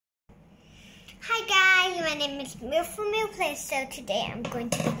Hi guys, my name is Mil from Mil Play. So today I'm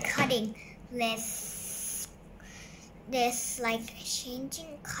going to be cutting this like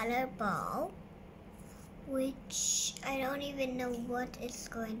changing color ball, which I don't even know what it's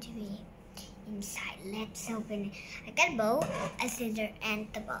going to be inside. Let's open it. I got a bow, a scissor, and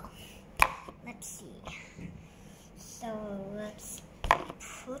the ball. Let's see. So let's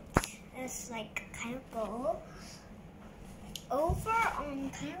put this like kind of ball over on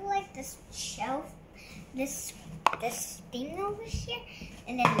kind of like this shelf, this thing over here,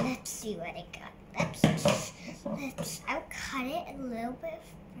 and then let's see what I got. I'll cut it a little bit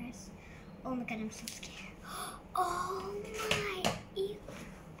first. Oh my god, I'm so scared. Oh my, ew.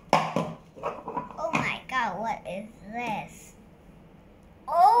 Oh my god, what is this?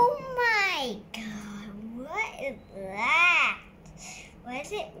 Oh my god, what is that? Why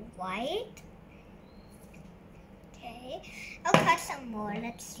is it white? Okay, I'll cut some more.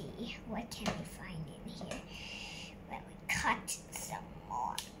 Let's see, what can we find in here? Well, we cut some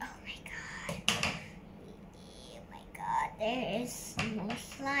more. Oh my god. Oh my god, there is more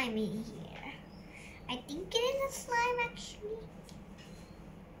slime in here. I think it is a slime actually.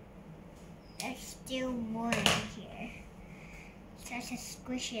 There's still more in here. So I just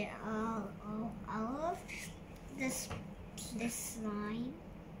squish it all of this slime.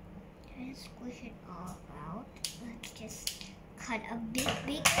 Try to squish it all out. Let's just cut a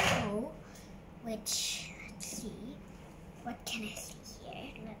bigger hole, which, let's see, what can I see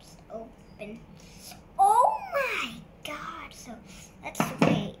here? Let's open. Oh my god! So let's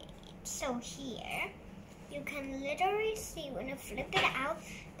wait. So here, you can literally see when you flip it out,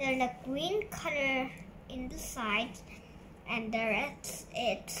 there's a green color in the sides, and the rest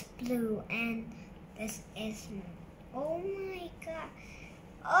it's blue, and this is, oh my god.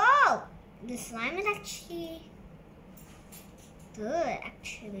 Oh, the slime is actually good.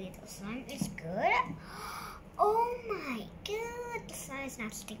 Actually, the slime is good. Oh my god, the slime is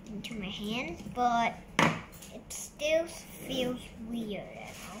not sticking to my hands, but it still feels weird, you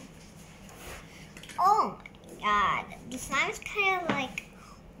know? Oh my god, the slime is kind of like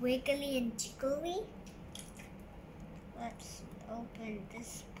wiggly and jiggly. Let's open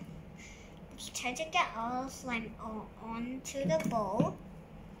this. Let's try to get all the slime onto the bowl.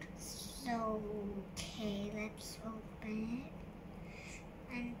 So, okay, let's open it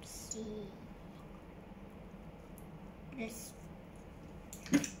and see this.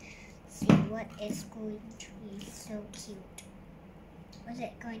 See what is going to be so cute. What's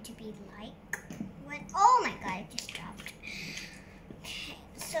it going to be like? Oh my god, it just dropped. Okay,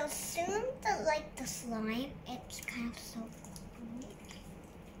 so soon the slime, it's kind of so cool.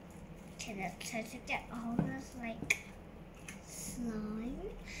 Okay, let's try to get all this like slime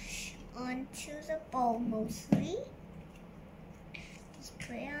onto the bowl mostly. Just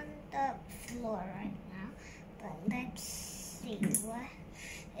put it on the floor right now. But let's see what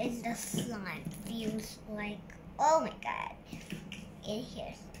is the slime feels like. Oh my god. In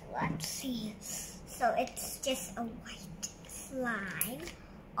here. Let's see. So it's just a white slime.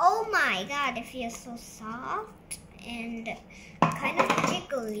 Oh my god, it feels so soft and kind of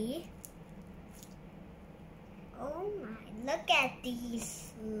jiggly. Oh my, look at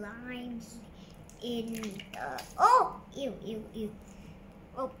these slimes in the, oh, ew.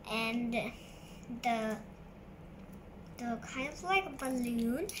 Oh, and the kind of like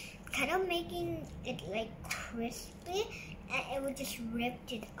balloon, kind of making it like crispy, and it would just rip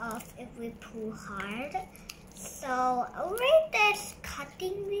it off if we pull hard. So I'll rate this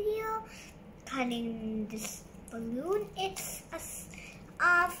cutting video, cutting this balloon, it's a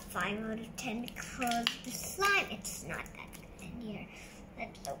 5 out of 10 because the slime, it's not that good in here.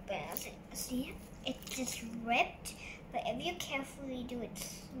 Let's open it. See, it just ripped, but if you carefully do it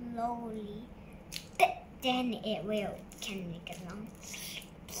slowly, then it can make it long.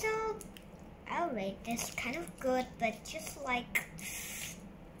 So I'll rate this kind of good, but just like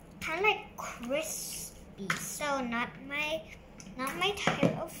kind of like crispy. So not my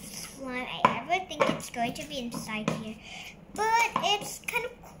type of slime. I ever think it's going to be inside here. But it's kind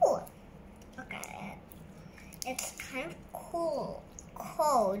of cool. Look at it. It's kind of cold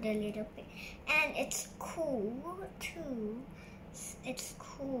a little bit. And it's cool too. It's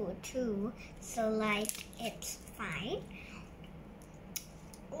cool too. So like, it's fine.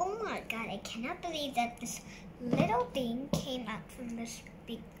 Oh my god, I cannot believe that this little thing came out from this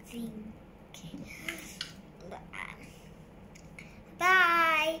big thing. Okay.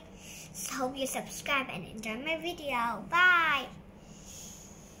 Bye. So hope you subscribe and enjoy my video. Bye.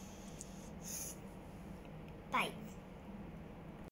 Bye.